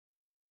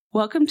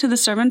Welcome to the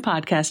Sermon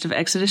Podcast of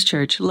Exodus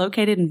Church,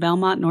 located in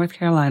Belmont, North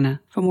Carolina.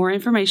 For more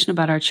information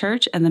about our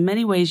church and the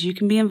many ways you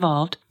can be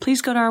involved,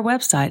 please go to our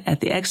website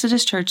at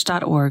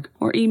theexoduschurch.org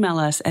or email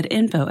us at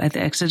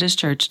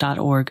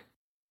info@theexoduschurch.org.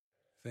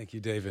 Thank you,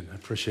 David. I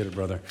appreciate it,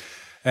 brother.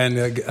 And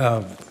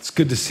it's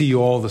good to see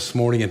you all this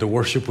morning and to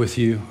worship with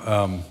you.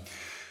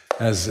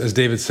 As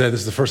David said, this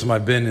is the first time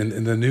I've been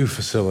in the new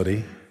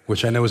facility,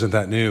 which I know isn't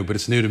that new, but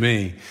it's new to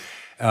me.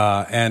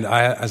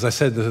 As I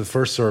said to the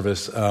first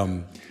service,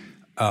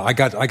 I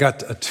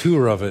got a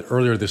tour of it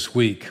earlier this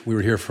week. We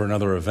were here for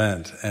another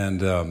event,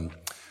 and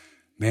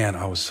man,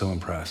 I was so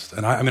impressed.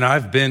 And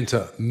I've been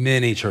to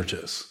many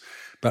churches,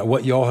 but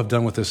what y'all have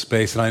done with this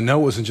space, and I know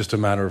it wasn't just a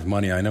matter of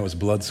money. I know it was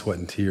blood, sweat,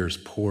 and tears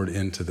poured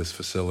into this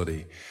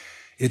facility.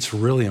 It's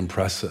really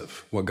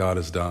impressive what God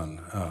has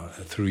done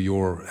through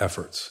your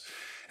efforts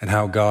and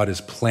how God is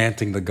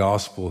planting the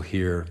gospel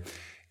here,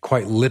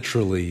 quite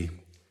literally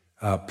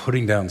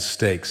putting down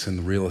stakes in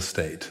the real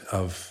estate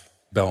of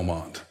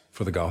Belmont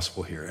for the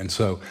gospel here. And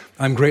so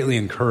I'm greatly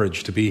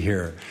encouraged to be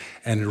here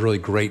and really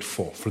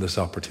grateful for this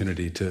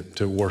opportunity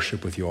to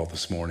worship with you all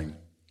this morning.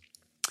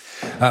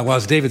 Well,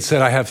 as David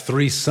said, I have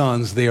three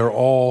sons. They are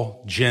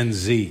all Gen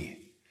Z.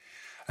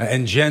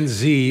 And Gen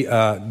Z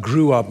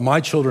grew up,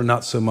 my children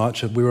not so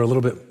much. We were a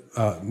little bit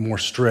more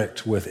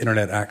strict with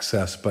internet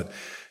access, but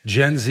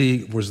Gen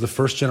Z was the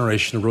first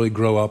generation to really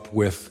grow up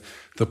with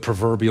the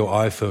proverbial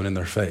iPhone in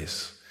their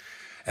face.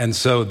 And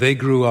so they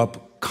grew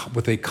up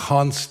with a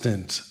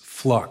constant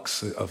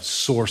flux of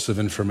source of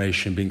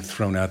information being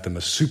thrown at them,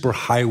 a super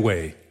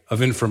highway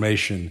of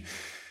information,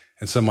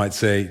 and some might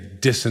say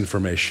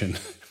disinformation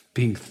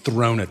being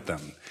thrown at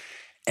them,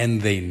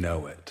 and they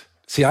know it.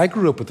 See, I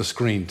grew up with a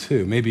screen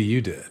too, maybe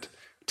you did,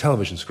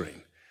 television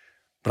screen,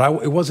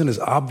 but it wasn't as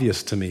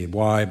obvious to me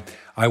why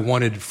I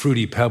wanted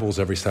Fruity Pebbles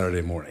every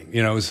Saturday morning.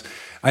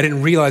 I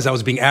didn't realize I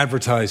was being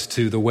advertised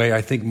to the way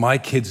I think my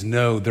kids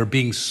know they're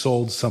being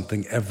sold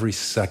something every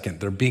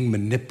second. They're being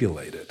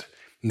manipulated,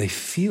 and they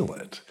feel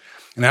it.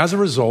 And as a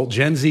result,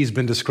 Gen Z has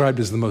been described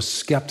as the most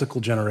skeptical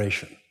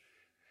generation.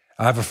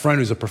 I have a friend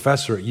who's a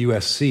professor at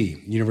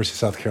USC, University of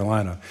South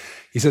Carolina.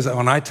 He says that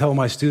when I tell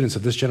my students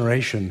of this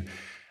generation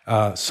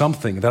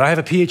something that I have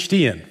a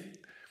PhD in,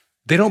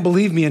 they don't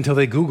believe me until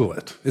they Google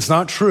it. It's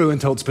not true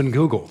until it's been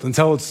Googled,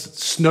 until it's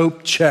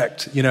Snopes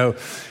checked.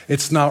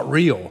 It's not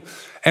real.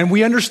 And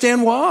we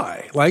understand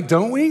why,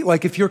 don't we?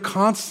 If you're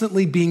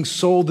constantly being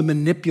sold and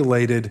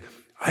manipulated,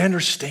 I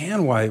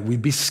understand why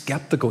we'd be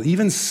skeptical,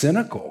 even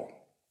cynical.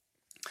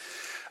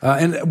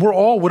 And we're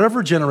all,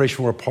 whatever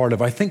generation we're a part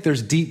of, I think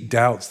there's deep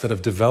doubts that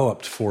have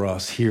developed for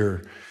us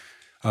here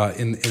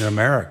in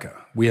America.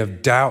 We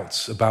have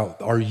doubts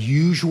about our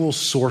usual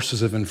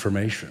sources of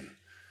information,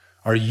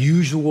 our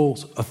usual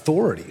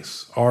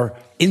authorities, our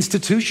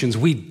institutions.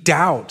 We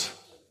doubt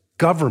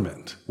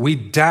government. We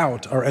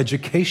doubt our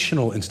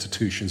educational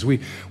institutions. We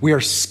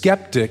are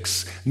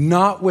skeptics,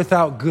 not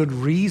without good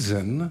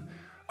reason,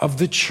 of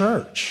the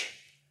church.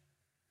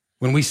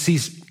 When we see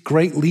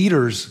great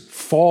leaders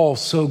fall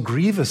so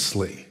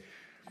grievously.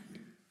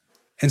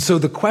 And so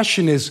the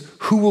question is,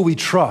 who will we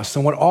trust?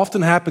 And what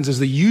often happens is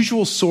the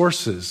usual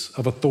sources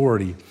of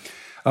authority,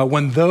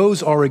 when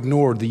those are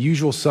ignored, the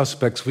usual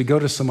suspects, we go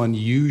to some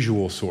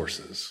unusual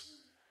sources.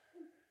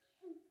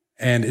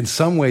 And in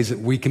some ways,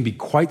 we can be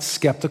quite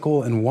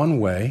skeptical in one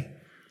way,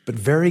 but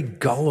very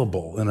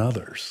gullible in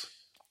others,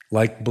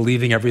 like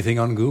believing everything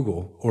on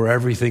Google or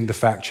everything the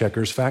fact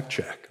checkers fact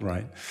check,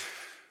 right?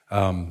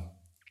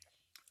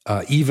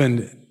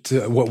 Even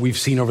to what we've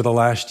seen over the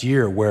last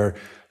year, where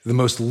the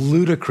most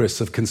ludicrous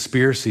of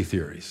conspiracy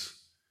theories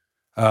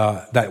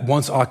that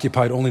once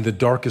occupied only the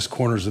darkest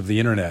corners of the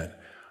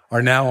internet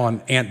are now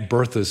on Aunt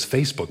Bertha's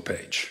Facebook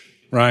page,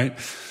 right?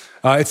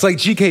 It's like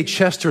G.K.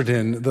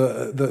 Chesterton,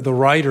 the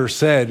writer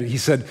said, he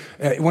said,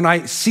 when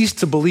I cease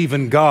to believe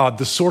in God,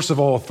 the source of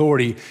all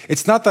authority,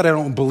 it's not that I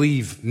don't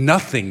believe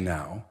nothing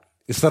now,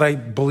 it's that I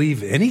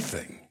believe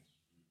anything.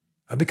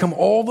 I become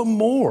all the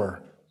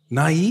more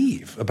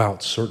naive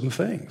about certain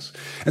things.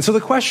 And so the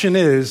question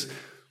is,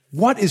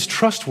 what is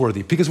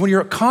trustworthy? Because when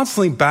you're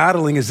constantly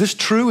battling, is this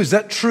true? Is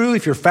that true?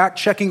 If you're fact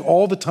checking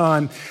all the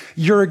time,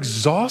 you're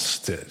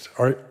exhausted.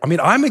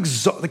 I'm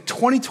exhausted.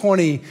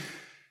 2020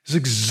 is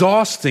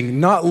exhausting,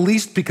 not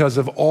least because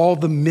of all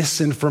the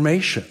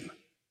misinformation.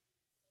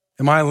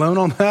 Am I alone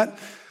on that?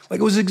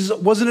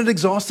 Wasn't it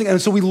exhausting? And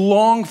so we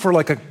long for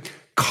a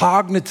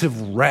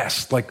cognitive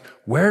rest.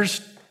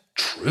 Where's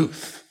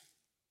truth?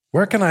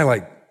 Where can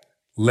I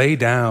lay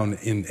down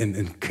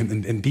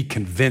and be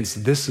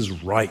convinced this is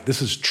right,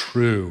 this is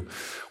true?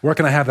 Where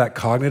can I have that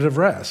cognitive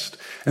rest?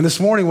 And this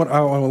morning, what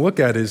I want to look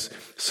at is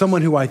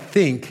someone who I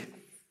think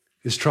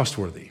is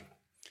trustworthy.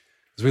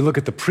 As we look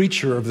at the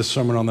preacher of the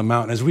Sermon on the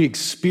Mount, as we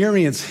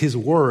experience his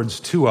words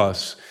to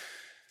us,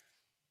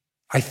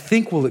 I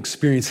think we'll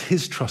experience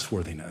his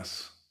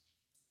trustworthiness.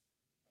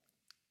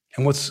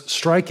 And what's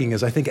striking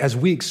is I think as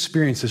we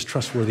experience his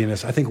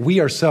trustworthiness, I think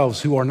we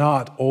ourselves who are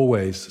not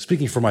always,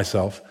 speaking for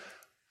myself,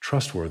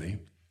 trustworthy,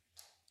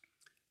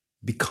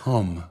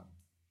 become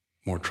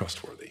more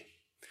trustworthy.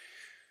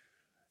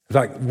 In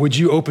fact, would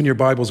you open your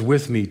Bibles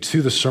with me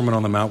to the Sermon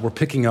on the Mount? We're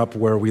picking up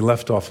where we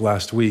left off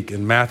last week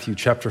in Matthew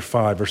chapter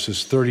 5,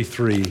 verses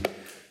 33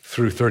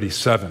 through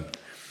 37,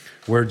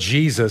 where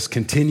Jesus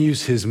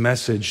continues his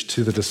message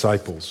to the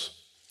disciples,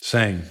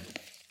 saying,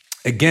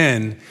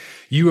 "Again,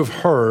 you have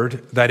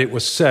heard that it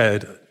was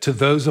said to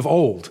those of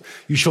old,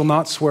 'You shall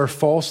not swear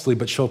falsely,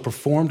 but shall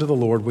perform to the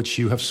Lord which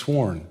you have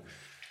sworn.'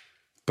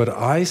 But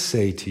I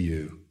say to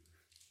you,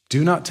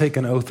 do not take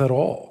an oath at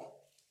all,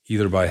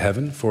 either by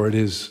heaven, for it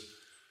is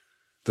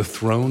the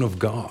throne of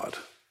God,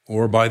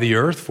 or by the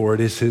earth, for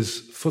it is his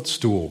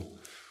footstool,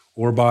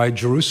 or by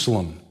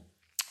Jerusalem,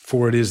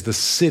 for it is the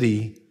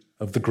city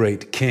of the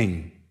great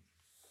King.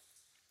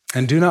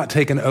 And do not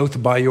take an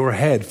oath by your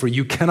head, for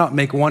you cannot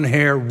make one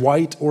hair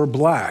white or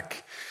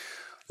black.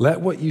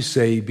 Let what you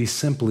say be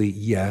simply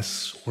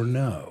yes or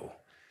no.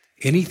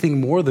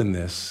 Anything more than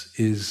this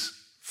is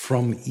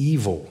from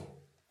evil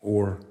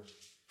or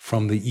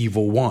from the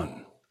evil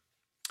one."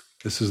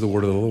 This is the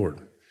word of the Lord.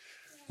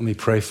 Let me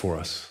pray for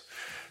us.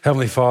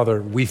 Heavenly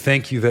Father, we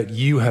thank you that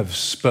you have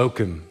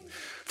spoken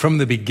from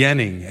the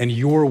beginning, and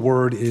your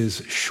word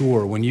is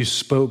sure. When you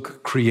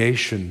spoke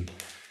creation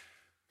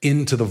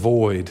into the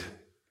void,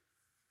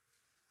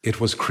 it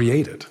was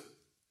created.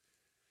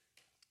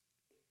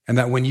 And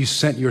that when you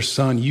sent your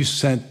Son, you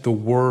sent the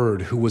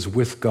Word who was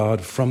with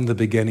God from the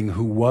beginning,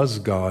 who was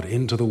God,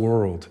 into the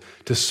world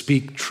to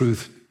speak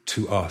truth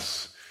to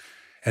us.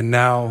 And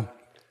now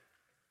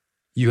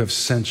you have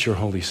sent your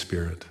Holy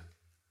Spirit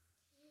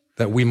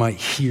that we might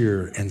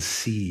hear and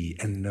see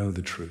and know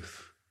the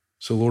truth.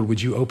 So Lord,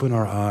 would you open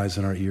our eyes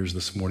and our ears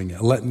this morning?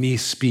 Let me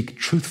speak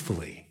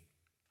truthfully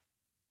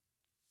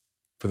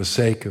for the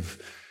sake of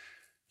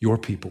your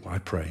people, I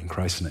pray, in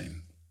Christ's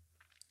name.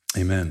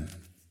 Amen.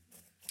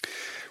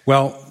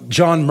 Well,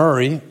 John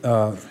Murray,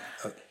 a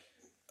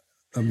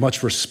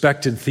much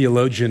respected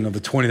theologian of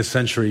the 20th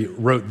century,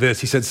 wrote this.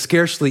 He said,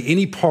 "Scarcely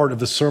any part of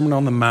the Sermon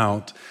on the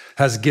Mount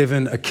has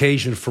given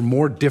occasion for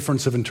more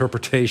difference of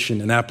interpretation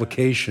and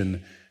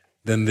application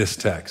than this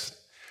text."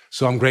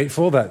 So I'm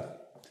grateful that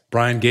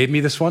Brian gave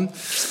me this one.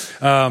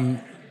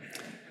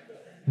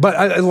 But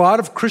a lot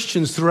of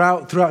Christians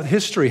throughout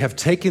history have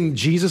taken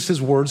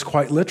Jesus' words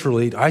quite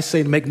literally. I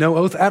say to make no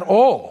oath at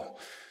all,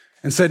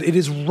 and said it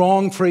is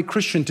wrong for a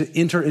Christian to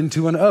enter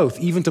into an oath,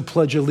 even to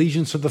pledge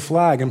allegiance to the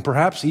flag, and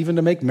perhaps even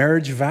to make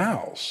marriage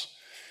vows.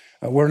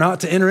 We're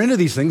not to enter into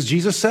these things.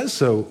 Jesus says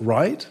so,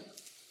 right?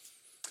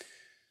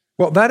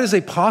 Well, that is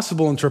a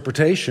possible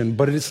interpretation,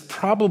 but it's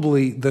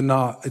probably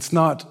it's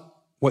not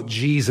what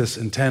Jesus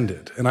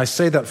intended. And I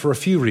say that for a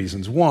few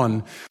reasons.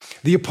 One,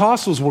 the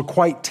apostles were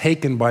quite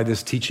taken by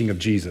this teaching of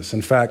Jesus.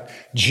 In fact,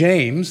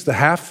 James, the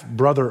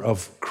half-brother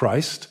of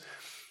Christ,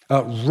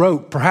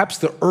 wrote perhaps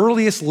the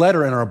earliest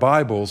letter in our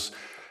Bibles,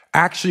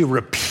 actually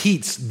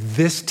repeats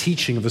this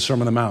teaching of the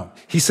Sermon on the Mount.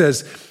 He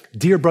says,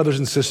 "Dear brothers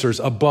and sisters,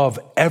 above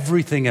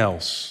everything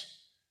else,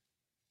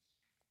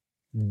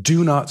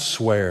 do not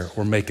swear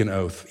or make an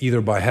oath, either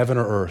by heaven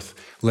or earth.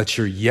 Let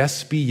your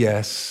yes be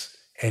yes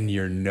and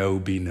your no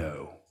be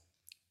no,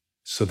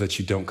 so that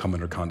you don't come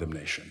under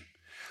condemnation."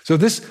 So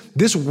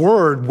this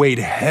word weighed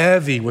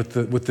heavy with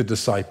the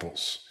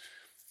disciples.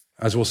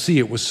 As we'll see,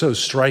 it was so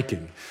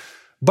striking.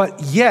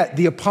 But yet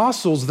the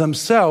apostles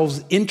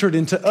themselves entered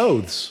into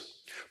oaths.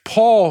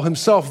 Paul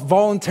himself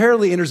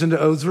voluntarily enters into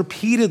oaths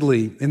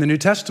repeatedly in the New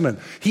Testament.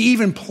 He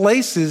even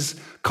places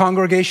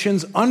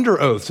congregations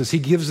under oaths as he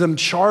gives them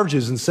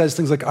charges and says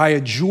things like, "I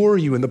adjure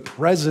you in the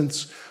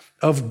presence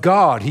of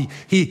God."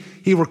 He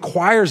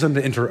requires them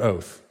to enter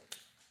oath.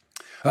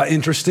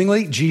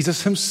 Interestingly,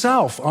 Jesus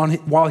himself,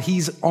 while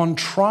he's on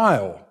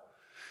trial,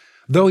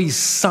 though he's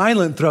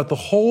silent throughout the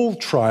whole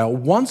trial,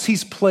 once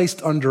he's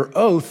placed under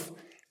oath,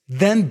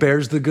 then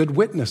bears the good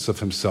witness of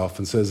himself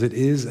and says, "It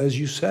is as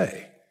you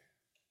say."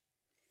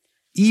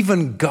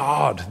 Even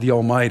God, the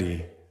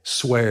Almighty,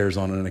 swears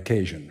on an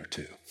occasion or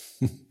two.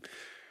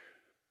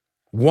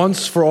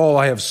 "Once for all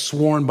I have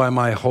sworn by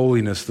my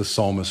holiness," the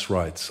psalmist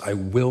writes, "I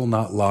will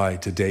not lie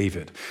to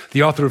David."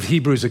 The author of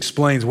Hebrews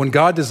explains, when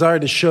God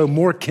desired to show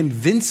more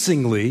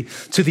convincingly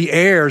to the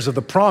heirs of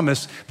the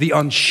promise the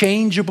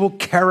unchangeable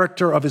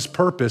character of his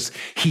purpose,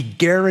 he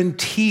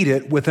guaranteed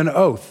it with an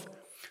oath,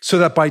 so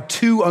that by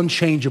two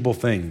unchangeable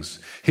things,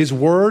 his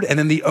word and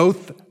then the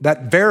oath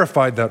that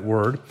verified that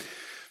word,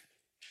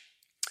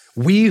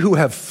 we who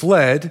have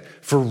fled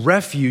for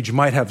refuge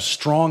might have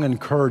strong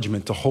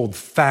encouragement to hold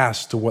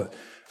fast to what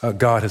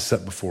God has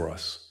set before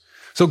us.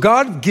 So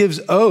God gives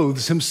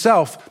oaths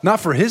himself, not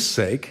for his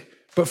sake,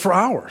 but for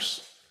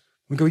ours.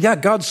 We go, yeah,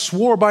 God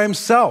swore by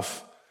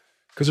himself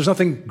because there's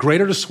nothing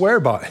greater to swear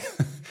by.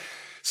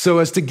 So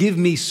as to give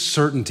me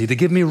certainty, to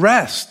give me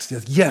rest.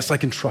 Yes, I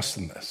can trust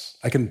in this.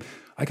 I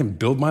can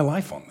build my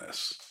life on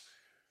this.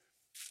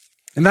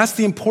 And that's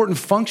the important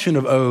function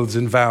of oaths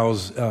and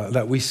vows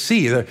that we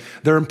see.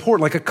 They're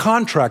important, like a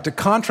contract. A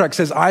contract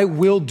says, I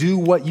will do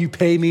what you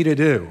pay me to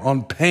do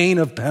on pain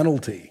of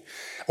penalty.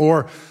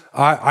 Or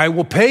I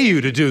will pay you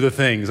to do the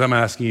things I'm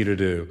asking you to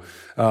do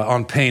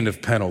on pain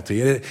of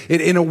penalty.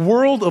 In a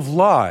world of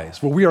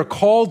lies where we are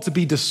called to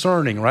be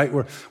discerning, right?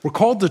 We're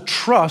called to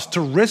trust,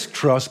 to risk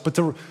trust, but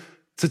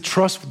to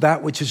trust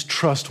that which is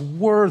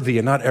trustworthy,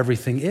 and not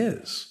everything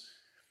is.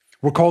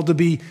 We're called to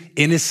be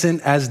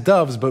innocent as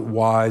doves, but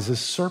wise as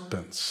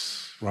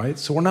serpents, right?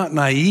 So we're not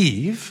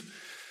naive.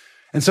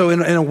 And so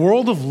in a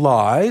world of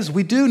lies,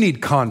 we do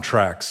need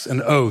contracts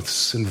and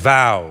oaths and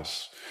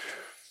vows.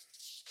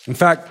 In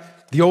fact,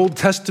 the Old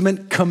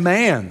Testament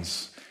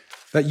commands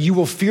that you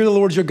will fear the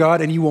Lord your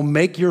God and you will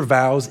make your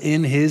vows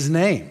in his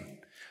name.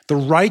 The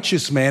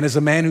righteous man is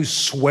a man who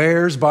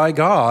swears by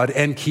God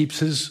and keeps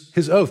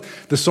his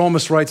oath. The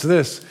psalmist writes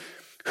this,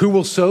 who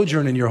will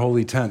sojourn in your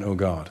holy tent, O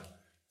God?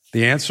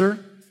 The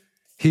answer,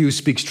 he who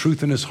speaks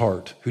truth in his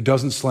heart, who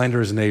doesn't slander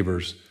his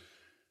neighbors,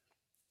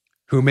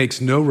 who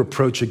makes no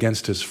reproach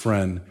against his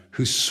friend,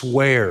 who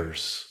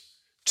swears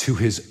to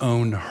his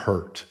own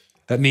hurt.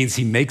 That means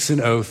he makes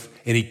an oath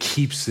and he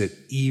keeps it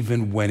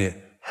even when it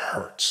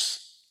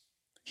hurts.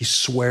 He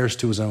swears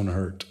to his own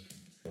hurt.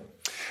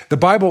 The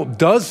Bible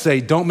does say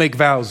don't make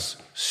vows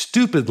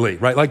stupidly,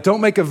 right? Like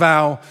don't make a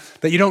vow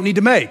that you don't need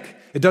to make.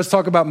 It does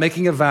talk about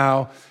making a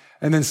vow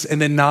and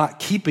then not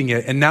keeping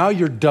it. And now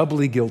you're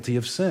doubly guilty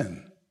of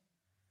sin.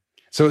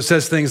 So it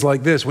says things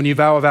like this, when you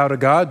vow a vow to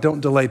God, don't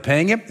delay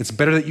paying it. It's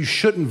better that you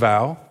shouldn't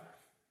vow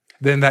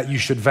than that you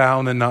should vow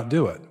and then not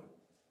do it.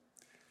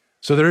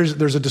 So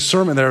there's a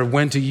discernment there of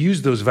when to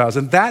use those vows.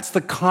 And that's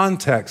the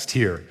context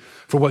here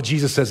for what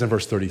Jesus says in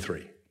verse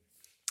 33.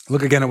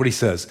 Look again at what he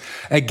says.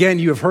 Again,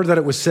 you have heard that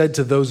it was said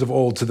to those of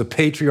old, to the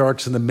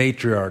patriarchs and the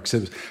matriarchs.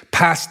 It was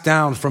passed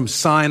down from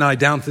Sinai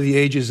down through the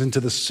ages into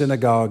the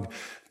synagogue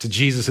to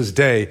Jesus'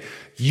 day.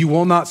 You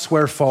will not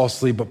swear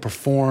falsely, but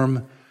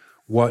perform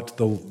what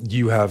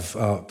you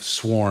have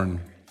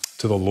sworn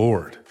to the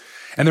Lord.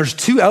 And there's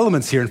two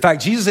elements here. In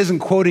fact, Jesus isn't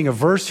quoting a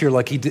verse here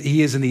like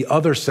he is in the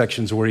other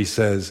sections where he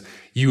says,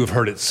 you have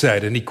heard it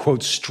said, and he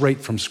quotes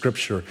straight from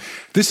Scripture.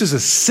 This is a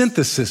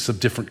synthesis of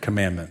different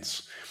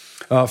commandments.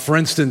 For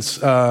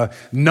instance,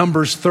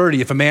 Numbers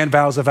 30, if a man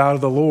vows a vow to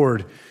the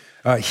Lord,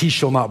 he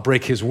shall not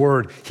break his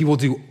word. He will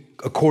do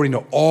according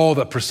to all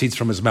that proceeds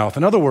from his mouth.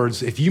 In other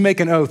words, if you make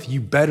an oath,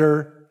 you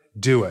better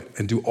do it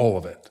and do all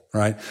of it,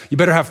 right? You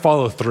better have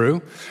follow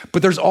through.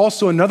 But there's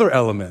also another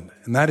element,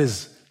 and that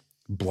is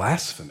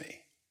blasphemy.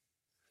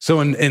 So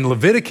in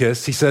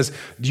Leviticus, he says,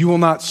 you will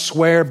not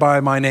swear by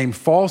my name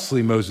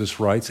falsely, Moses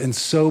writes, and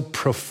so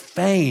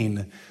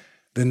profane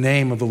the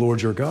name of the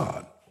Lord your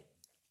God.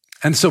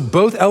 And so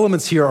both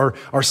elements here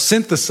are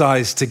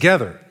synthesized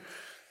together.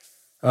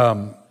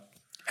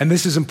 And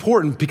this is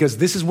important because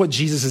this is what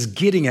Jesus is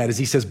getting at, is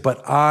he says,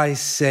 but I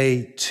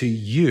say to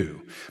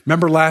you.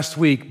 Remember last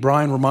week,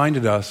 Brian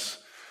reminded us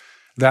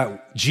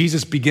that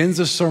Jesus begins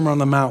the Sermon on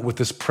the Mount with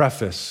this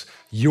preface,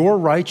 your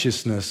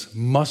righteousness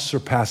must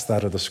surpass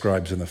that of the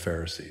scribes and the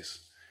Pharisees.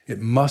 It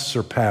must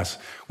surpass,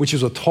 which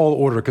is a tall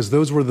order because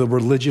those were the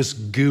religious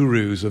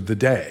gurus of the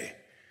day.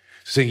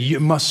 Saying you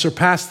must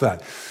surpass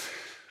that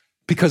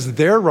because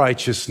their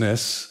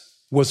righteousness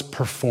was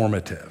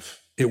performative.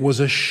 It was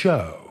a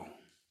show.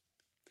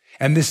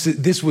 And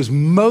this was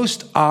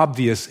most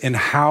obvious in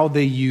how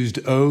they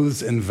used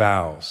oaths and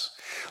vows.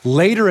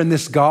 Later in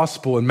this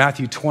gospel, in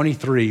Matthew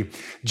 23,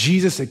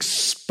 Jesus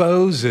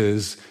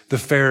exposes the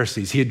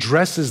Pharisees. He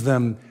addresses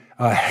them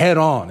head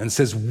on and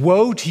says,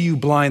 woe to you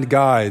blind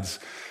guides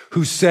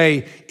who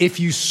say, if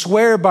you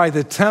swear by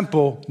the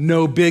temple,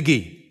 no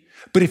biggie.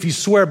 But if you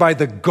swear by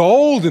the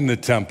gold in the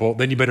temple,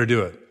 then you better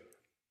do it.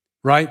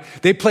 Right?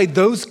 They played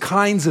those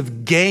kinds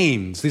of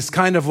games, this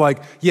kind of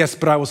like, yes,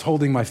 but I was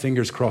holding my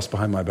fingers crossed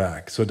behind my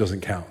back, so it doesn't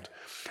count.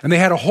 And they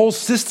had a whole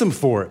system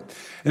for it.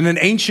 In an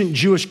ancient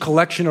Jewish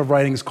collection of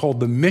writings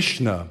called the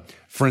Mishnah,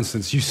 for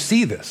instance, you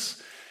see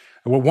this.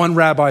 Well, one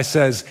rabbi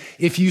says,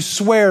 if you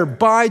swear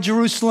by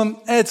Jerusalem,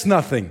 it's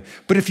nothing.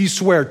 But if you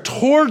swear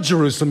toward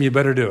Jerusalem, you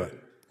better do it,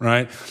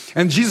 right?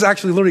 And Jesus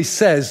actually literally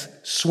says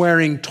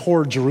swearing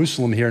toward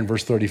Jerusalem here in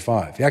verse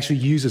 35. He actually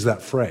uses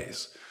that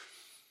phrase.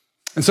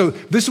 And so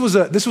this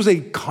was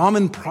a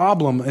common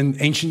problem in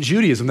ancient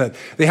Judaism, that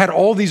they had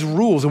all these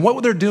rules. And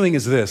what they're doing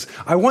is this.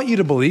 I want you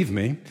to believe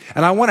me,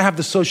 and I want to have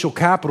the social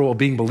capital of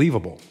being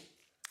believable.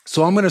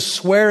 So I'm going to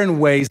swear in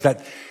ways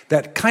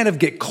that kind of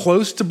get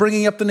close to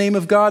bringing up the name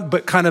of God,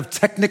 but kind of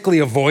technically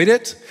avoid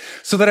it,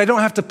 so that I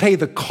don't have to pay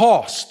the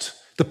cost,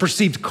 the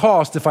perceived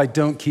cost, if I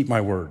don't keep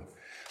my word.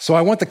 So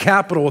I want the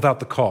capital without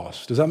the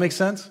cost. Does that make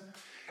sense?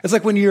 It's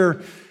like when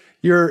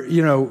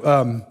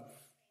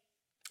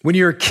when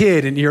you're a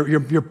kid and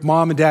your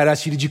mom and dad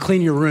ask you, did you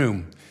clean your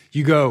room?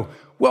 You go,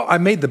 well, I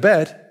made the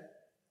bed.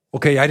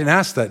 Okay, I didn't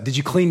ask that. Did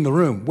you clean the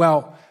room?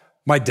 Well,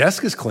 my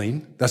desk is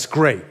clean. That's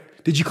great.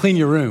 Did you clean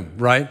your room,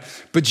 right?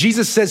 But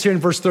Jesus says here in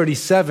verse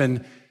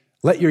 37,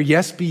 let your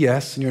yes be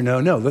yes and your no,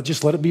 no.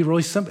 Just let it be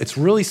really simple. It's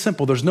really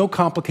simple. There's no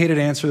complicated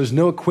answer. There's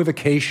no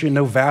equivocation,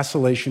 no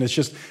vacillation. It's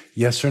just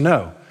yes or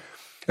no.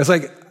 It's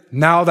like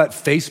now that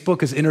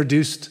Facebook has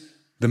introduced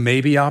the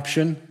maybe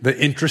option, the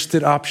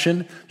interested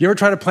option. You ever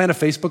try to plan a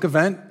Facebook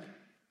event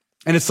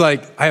And it's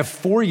like, I have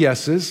 4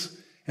 yeses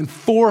and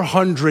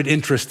 400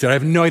 interested. I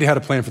have no idea how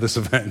to plan for this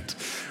event,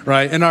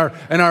 right? In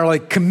our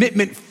like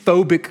commitment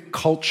phobic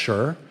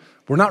culture,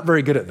 we're not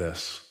very good at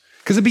this.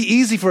 Because it'd be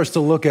easy for us to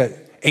look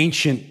at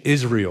ancient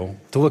Israel,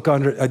 to look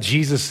at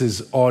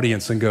Jesus's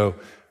audience and go,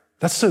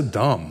 that's so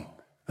dumb.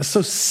 That's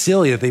so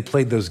silly that they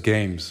played those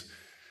games.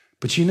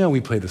 But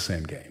we play the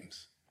same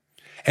games.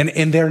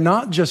 And they're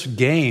not just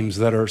games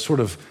that are sort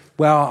of,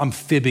 well, I'm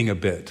fibbing a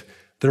bit.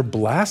 They're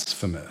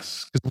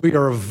blasphemous. Because we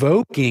are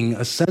evoking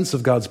a sense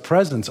of God's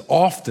presence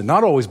often,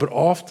 not always, but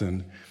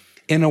often,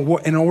 in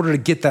order to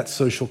get that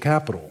social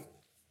capital.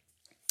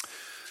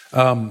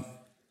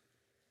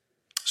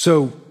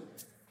 So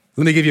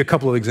let me give you a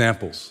couple of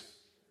examples.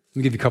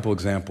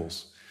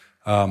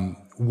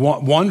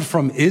 One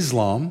from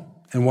Islam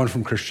and one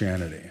from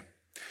Christianity.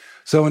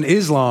 So in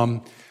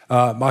Islam,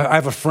 I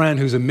have a friend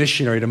who's a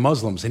missionary to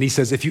Muslims, and he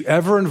says, if you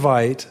ever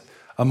invite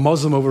a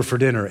Muslim over for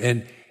dinner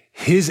and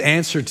his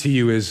answer to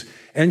you is,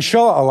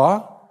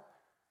 Inshallah,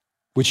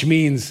 which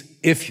means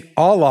if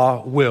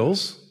Allah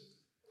wills,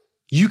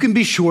 you can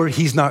be sure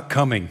he's not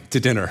coming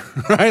to dinner,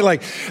 right?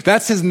 Like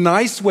that's his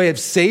nice way of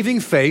saving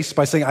face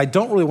by saying, I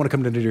don't really want to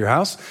come to your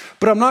house,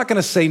 but I'm not going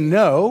to say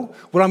no.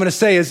 What I'm going to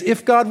say is,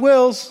 if God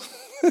wills.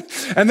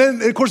 And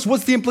then, of course,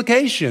 what's the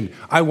implication?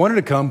 I wanted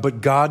to come,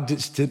 but God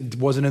just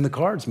wasn't in the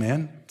cards,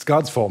 man. It's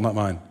God's fault, not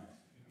mine,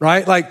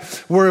 right? Like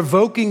we're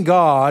evoking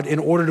God in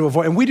order to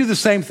avoid, and we do the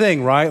same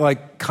thing, right?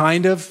 Like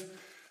kind of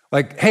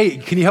like, hey,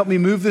 can you help me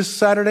move this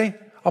Saturday?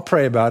 I'll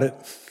pray about it.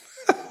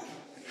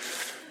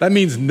 That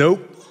means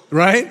nope.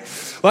 Right?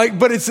 Like,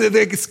 but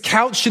it's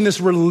couched in this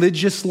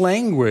religious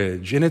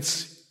language, and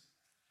it's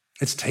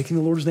taking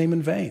the Lord's name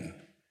in vain.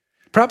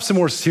 Perhaps a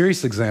more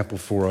serious example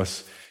for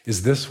us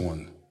is this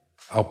one.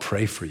 I'll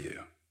pray for you.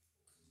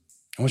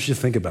 I want you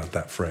to think about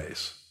that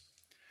phrase.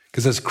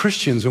 Because as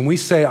Christians, when we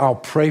say I'll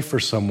pray for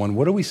someone,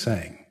 what are we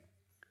saying?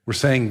 We're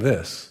saying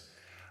this.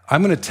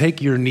 I'm going to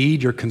take your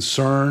need, your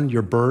concern,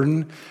 your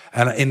burden,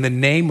 and in the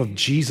name of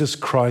Jesus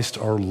Christ,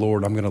 our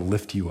Lord, I'm going to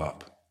lift you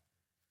up.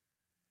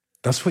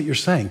 That's what you're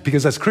saying.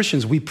 Because as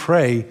Christians, we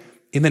pray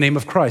in the name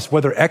of Christ,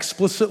 whether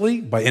explicitly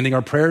by ending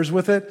our prayers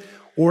with it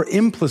or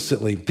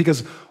implicitly,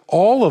 because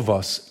all of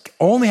us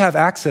only have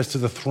access to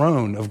the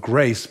throne of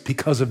grace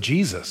because of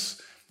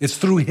Jesus. It's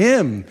through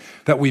him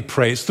that we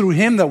pray. It's through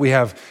him that we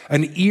have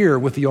an ear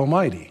with the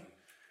Almighty.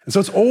 And so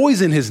it's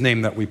always in his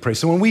name that we pray.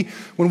 So when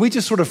we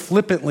just sort of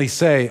flippantly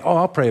say, oh,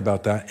 I'll pray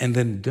about that, and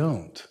then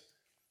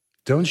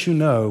don't you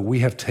know we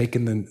have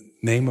taken the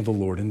name of the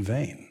Lord in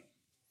vain?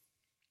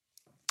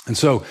 And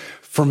so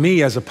for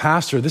me as a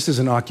pastor, this is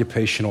an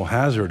occupational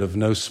hazard of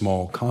no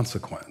small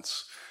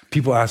consequence.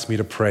 People ask me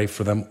to pray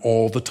for them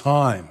all the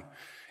time.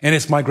 And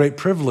it's my great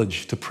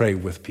privilege to pray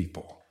with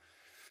people.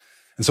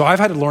 And so I've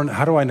had to learn,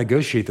 how do I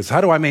negotiate this? How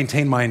do I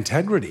maintain my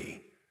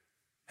integrity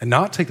and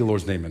not take the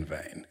Lord's name in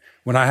vain?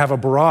 When I have a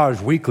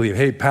barrage weekly of,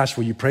 hey, Pastor,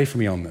 will you pray for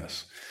me on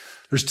this?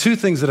 There's 2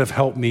 things that have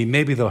helped me.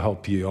 Maybe they'll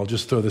help you. I'll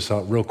just throw this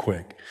out real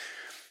quick.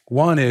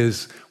 One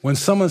is when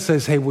someone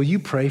says, hey, will you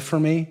pray for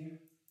me?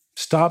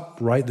 Stop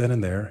right then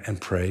and there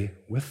and pray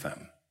with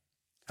them.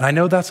 And I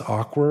know that's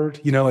awkward.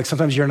 Like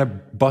sometimes you're in a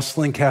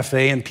bustling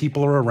cafe and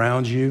people are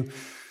around you,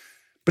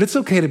 but it's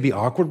okay to be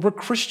awkward. We're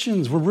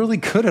Christians. We're really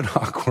good at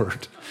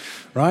awkward,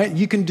 right?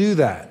 You can do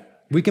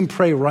that. We can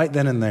pray right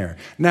then and there.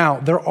 Now,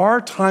 there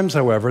are times,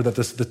 however, that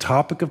the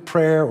topic of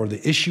prayer or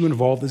the issue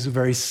involved is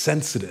very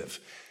sensitive,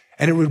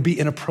 and it would be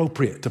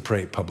inappropriate to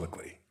pray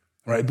publicly,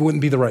 right? It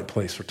wouldn't be the right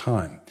place or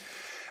time.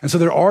 And so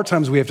there are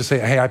times we have to say,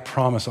 hey, I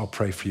promise I'll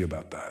pray for you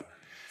about that.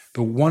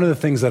 But one of the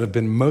things that have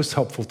been most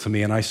helpful to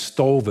me, and I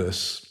stole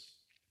this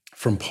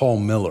from Paul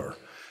Miller.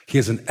 He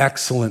has an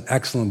excellent,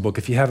 excellent book.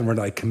 If you haven't read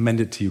it, I commend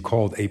it to you,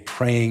 called A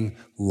Praying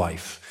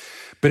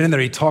Life. But in there,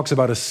 he talks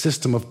about a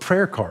system of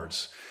prayer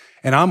cards.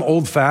 And I'm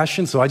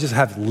old-fashioned, so I just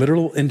have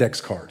literal index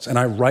cards. And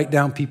I write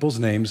down people's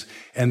names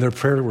and their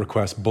prayer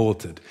requests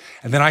bulleted.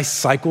 And then I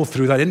cycle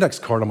through that index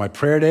card on my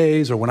prayer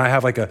days, or when I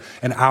have like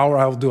an hour,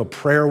 I'll do a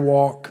prayer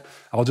walk.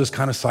 I'll just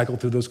kind of cycle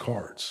through those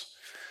cards.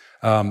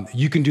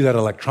 You can do that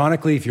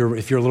electronically. If you're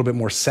a little bit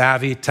more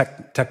savvy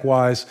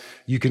tech-wise,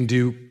 you can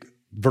do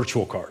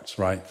virtual cards,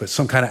 right? But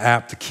some kind of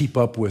app to keep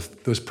up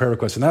with those prayer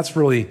requests. And that's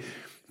really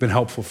been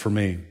helpful for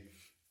me.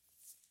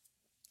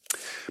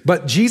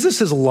 But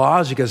Jesus'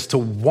 logic as to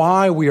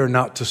why we are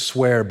not to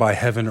swear by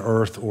heaven,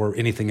 earth, or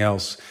anything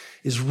else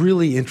is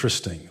really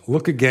interesting.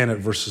 Look again at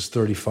verses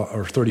 34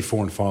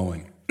 and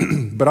following.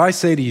 But I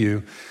say to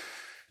you,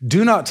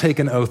 do not take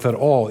an oath at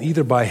all,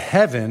 either by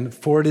heaven,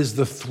 for it is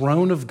the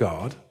throne of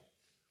God,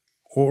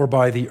 or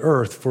by the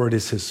earth, for it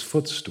is his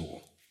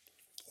footstool,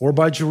 or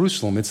by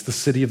Jerusalem, it's the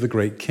city of the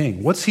great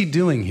king. What's he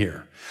doing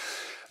here?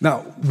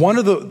 Now, one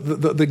of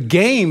the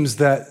games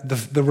that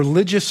the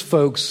religious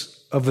folks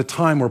of the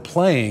time were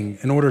playing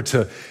in order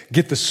to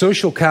get the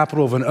social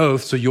capital of an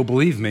oath, so you'll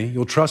believe me,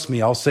 you'll trust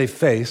me, I'll save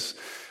face,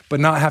 but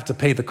not have to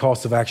pay the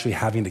cost of actually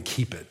having to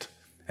keep it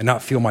and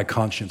not feel my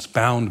conscience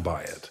bound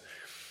by it,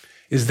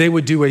 is they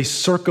would do a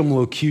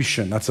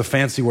circumlocution. That's a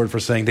fancy word for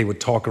saying they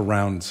would talk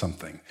around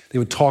something. They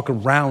would talk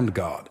around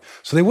God.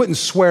 So they wouldn't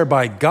swear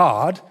by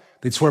God,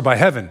 they'd swear by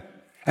heaven.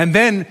 And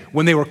then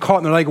when they were caught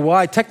and they're like, well,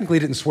 I technically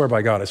didn't swear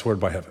by God, I swore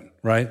by heaven,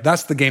 right?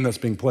 That's the game that's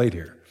being played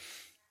here.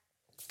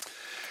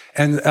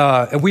 And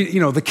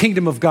the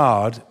kingdom of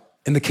God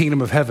and the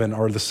kingdom of heaven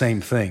are the same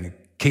thing.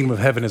 Kingdom of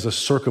heaven is a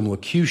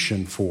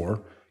circumlocution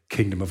for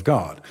kingdom of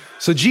God.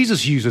 So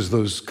Jesus uses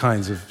those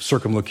kinds of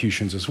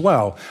circumlocutions as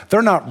well.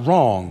 They're not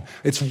wrong.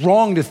 It's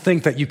wrong to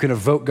think that you can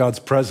evoke God's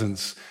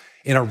presence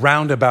in a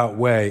roundabout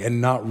way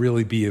and not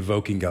really be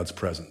evoking God's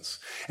presence.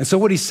 And so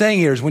what he's saying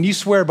here is when you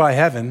swear by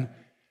heaven,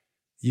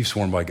 you've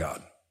sworn by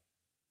God.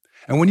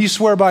 And when you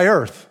swear by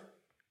earth,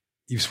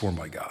 you've sworn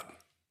by God.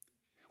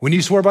 When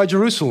you swear by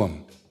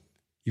Jerusalem,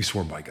 you've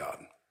sworn by God,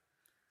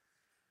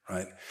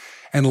 right?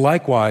 And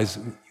likewise,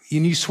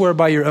 when you swear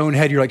by your own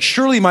head, you're like,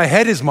 surely my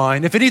head is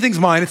mine. If anything's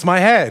mine, it's my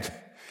head.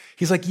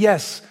 He's like,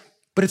 yes,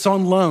 but it's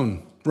on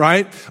loan,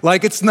 right?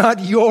 Like it's not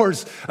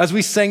yours. As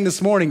we sang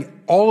this morning,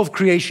 all of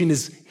creation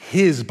is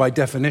his by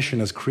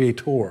definition as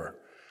creator.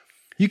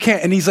 You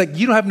can't, and he's like,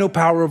 you don't have no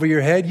power over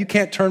your head. You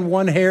can't turn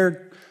one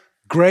hair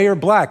gray or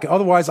black.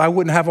 Otherwise, I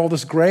wouldn't have all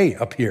this gray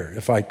up here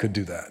if I could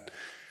do that.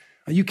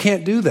 You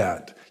can't do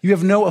that. You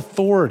have no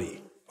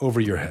authority over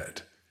your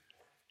head.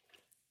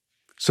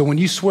 So when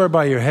you swear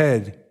by your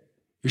head,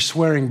 you're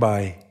swearing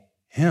by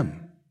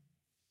him.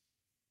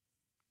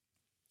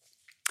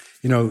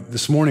 You know,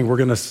 this morning we're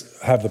going to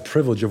have the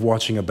privilege of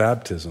watching a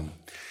baptism.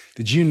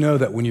 Did you know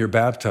that when you're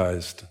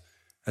baptized,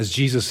 as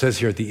Jesus says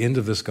here at the end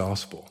of this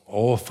gospel,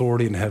 all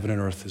authority in heaven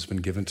and earth has been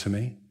given to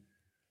me.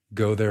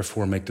 Go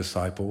therefore, make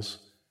disciples,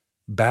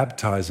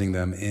 baptizing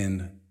them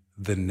in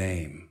the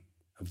name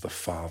of the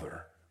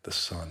Father, the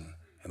Son,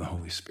 and the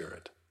Holy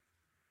Spirit.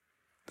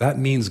 That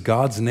means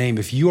God's name.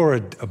 If you are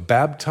a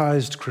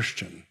baptized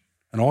Christian,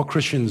 and all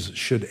Christians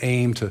should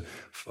aim to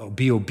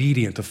be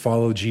obedient to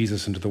follow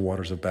Jesus into the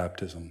waters of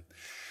baptism.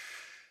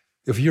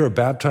 If you're a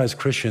baptized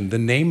Christian, the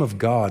name of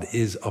God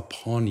is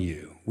upon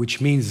you,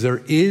 which means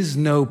there is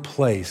no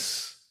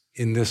place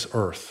in this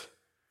earth,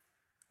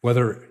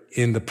 whether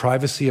in the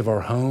privacy of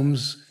our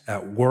homes,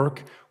 at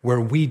work,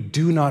 where we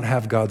do not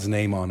have God's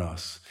name on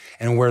us,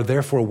 and where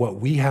therefore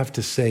what we have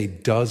to say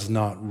does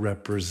not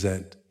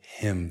represent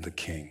him, the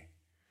King.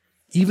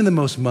 Even the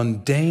most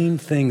mundane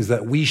things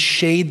that we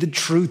shade the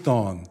truth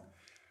on,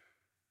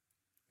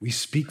 we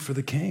speak for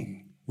the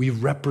King. We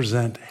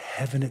represent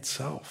heaven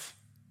itself.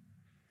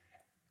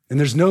 And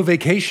there's no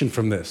vacation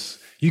from this.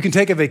 You can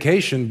take a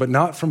vacation, but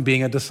not from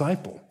being a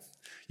disciple.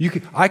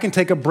 I can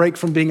take a break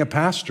from being a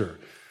pastor,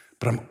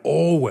 but I'm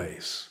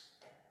always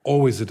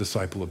a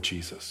disciple of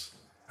Jesus.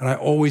 And I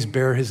always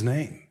bear his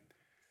name.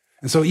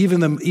 And so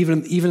even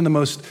in the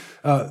most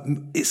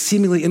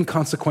seemingly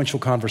inconsequential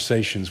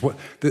conversations,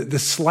 the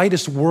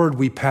slightest word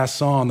we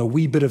pass on, the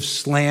wee bit of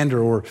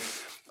slander or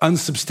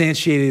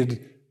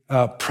unsubstantiated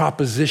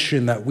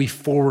proposition that we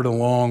forward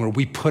along or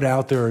we put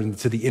out there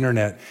into the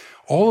internet,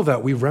 all of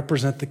that, we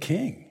represent the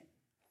King.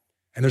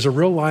 And there's a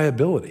real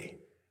liability.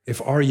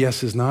 If our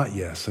yes is not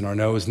yes and our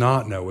no is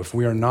not no, if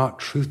we are not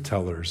truth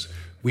tellers,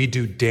 we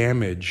do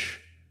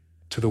damage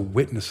to the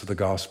witness of the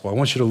gospel. I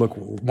want you to look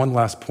one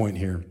last point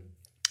here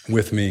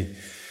with me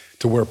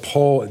to where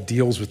Paul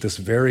deals with this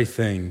very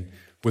thing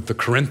with the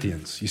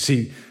Corinthians. You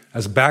see,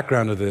 as a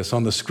background to this,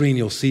 on the screen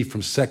you'll see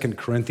from 2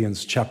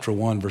 Corinthians chapter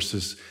 1,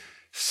 verses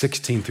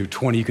 16 through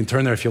 20. You can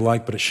turn there if you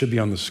like, but it should be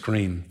on the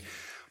screen.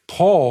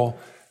 Paul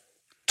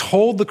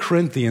told the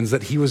Corinthians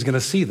that he was going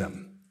to see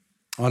them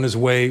on his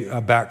way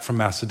back from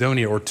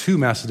Macedonia or to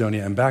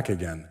Macedonia and back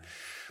again.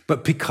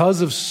 But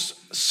because of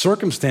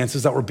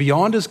circumstances that were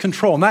beyond his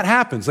control, and that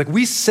happens, like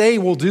we say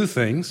we'll do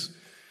things,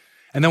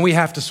 and then we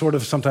have to sort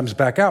of sometimes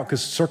back out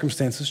because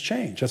circumstances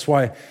change. That's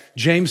why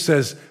James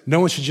says no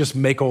one should just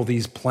make all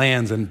these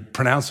plans and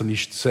pronounce them. You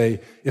should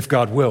say, if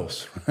God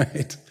wills,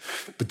 right?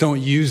 But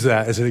don't use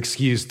that as an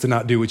excuse to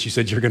not do what you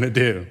said you're going to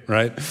do,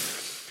 right?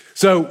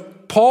 So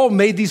Paul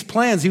made these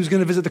plans. He was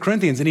going to visit the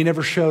Corinthians, and he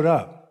never showed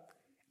up.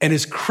 And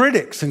his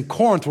critics in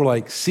Corinth were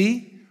like,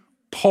 see,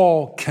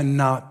 Paul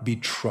cannot be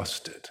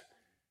trusted.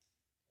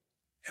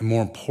 And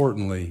more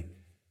importantly,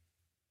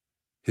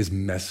 his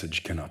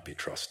message cannot be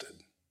trusted.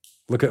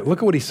 Look at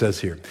what he says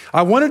here.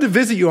 I wanted to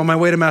visit you on my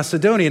way to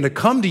Macedonia and to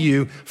come to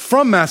you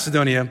from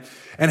Macedonia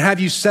and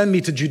have you send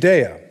me to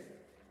Judea.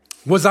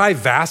 Was I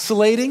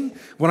vacillating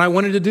when I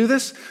wanted to do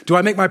this? Do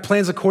I make my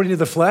plans according to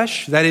the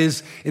flesh? That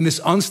is, in this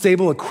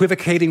unstable,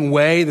 equivocating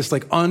way, this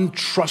like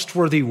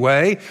untrustworthy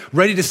way,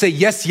 ready to say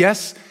yes,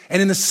 yes,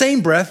 and in the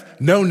same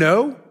breath, no,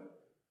 no?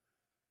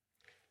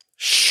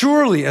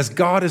 Surely, as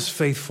God is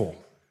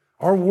faithful,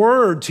 our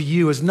word to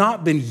you has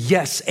not been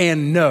yes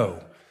and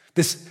no.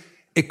 This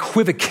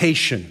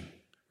equivocation,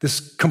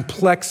 this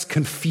complex,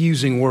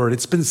 confusing word.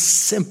 It's been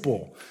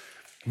simple.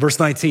 Verse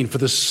 19, for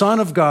the Son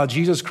of God,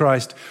 Jesus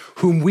Christ,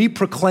 whom we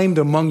proclaimed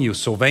among you,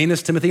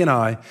 Silvanus, Timothy, and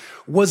I,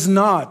 was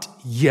not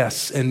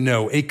yes and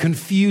no, a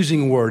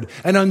confusing word,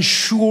 an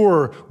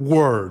unsure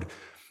word,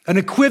 an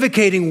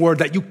equivocating word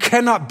that you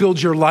cannot build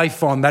your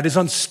life on, that is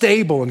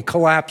unstable and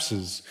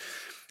collapses.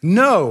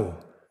 No,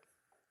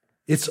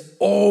 it's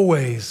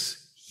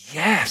always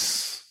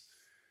Yes.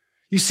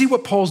 You see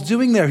what Paul's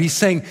doing there? He's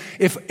saying,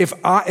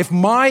 if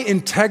my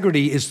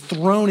integrity is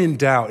thrown in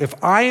doubt, if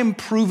I am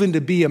proven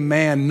to be a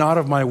man not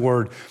of my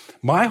word,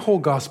 my whole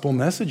gospel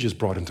message is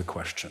brought into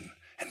question.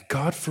 And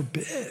God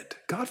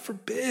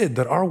forbid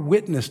that our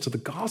witness to the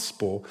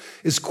gospel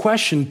is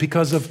questioned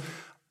because of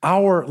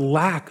our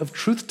lack of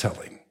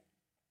truth-telling,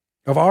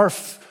 of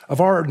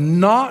our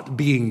not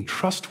being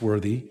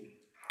trustworthy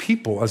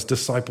people as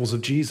disciples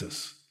of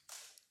Jesus.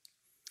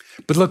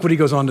 But look what he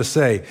goes on to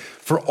say.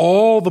 For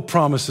all the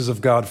promises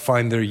of God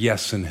find their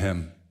yes in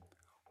him.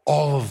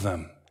 All of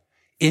them.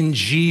 In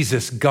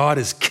Jesus, God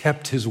has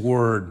kept his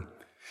word.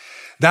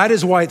 That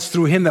is why it's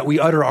through him that we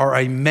utter our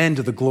amen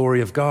to the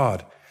glory of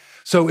God.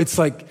 So it's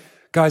like,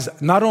 guys,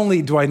 not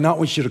only do I not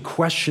want you to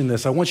question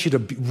this, I want you to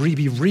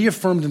be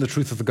reaffirmed in the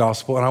truth of the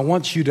gospel. And I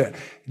want you to,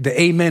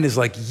 the amen is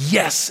like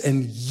yes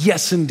and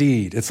yes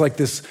indeed. It's like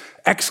this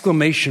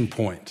exclamation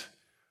point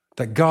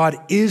that God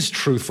is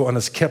truthful and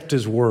has kept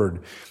his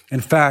word.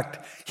 In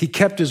fact, he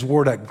kept his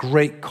word at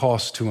great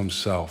cost to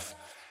himself.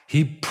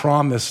 He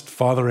promised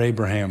Father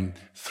Abraham,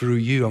 through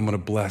you, I'm going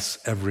to bless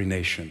every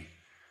nation.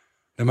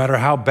 No matter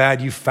how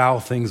bad you foul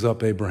things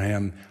up,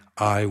 Abraham,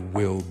 I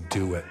will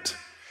do it.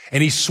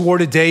 And he swore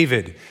to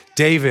David,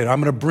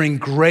 I'm going to bring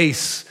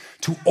grace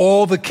to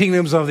all the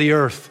kingdoms of the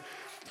earth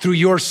through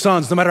your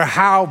sons. No matter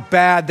how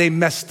bad they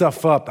mess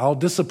stuff up, I'll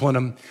discipline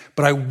them,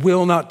 but I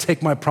will not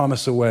take my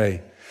promise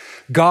away.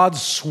 God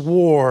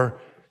swore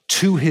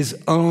to his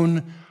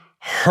own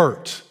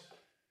hurt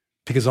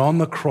because on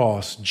the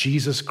cross,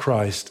 Jesus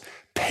Christ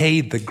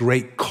paid the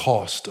great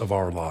cost of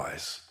our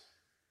lies.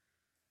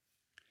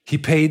 He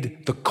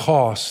paid the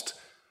cost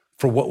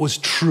for what was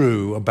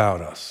true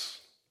about us.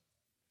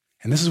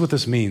 And this is what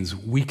this means.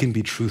 We can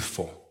be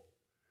truthful.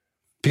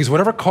 Because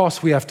whatever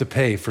cost we have to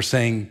pay for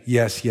saying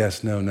yes,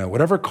 yes, no, no,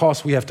 whatever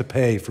cost we have to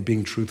pay for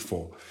being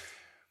truthful,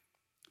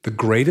 the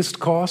greatest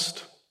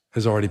cost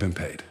has already been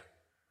paid.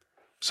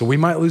 So we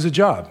might lose a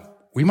job.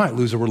 We might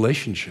lose a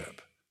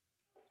relationship.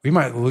 We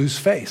might lose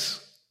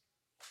face.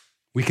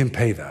 We can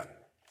pay that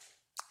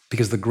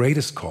because the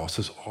greatest cost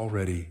has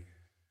already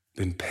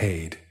been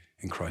paid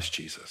in Christ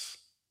Jesus.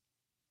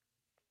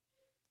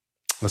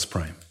 Let's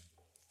pray.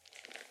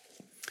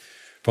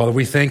 Father,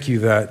 we thank you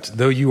that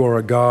though you are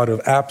a God of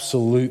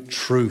absolute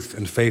truth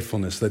and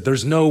faithfulness, that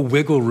there's no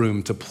wiggle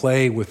room to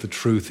play with the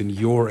truth in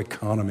your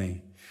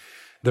economy.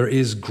 There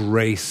is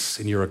grace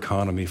in your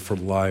economy for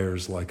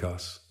liars like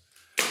us.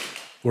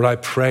 Lord, I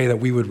pray that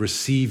we would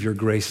receive your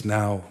grace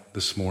now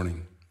this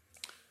morning,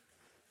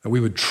 that we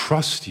would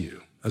trust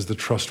you as the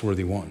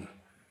trustworthy one,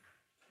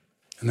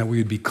 and that we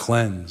would be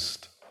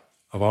cleansed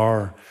of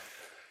our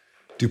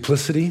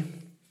duplicity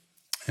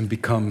and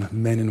become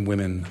men and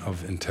women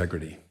of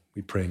integrity.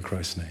 We pray in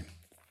Christ's name.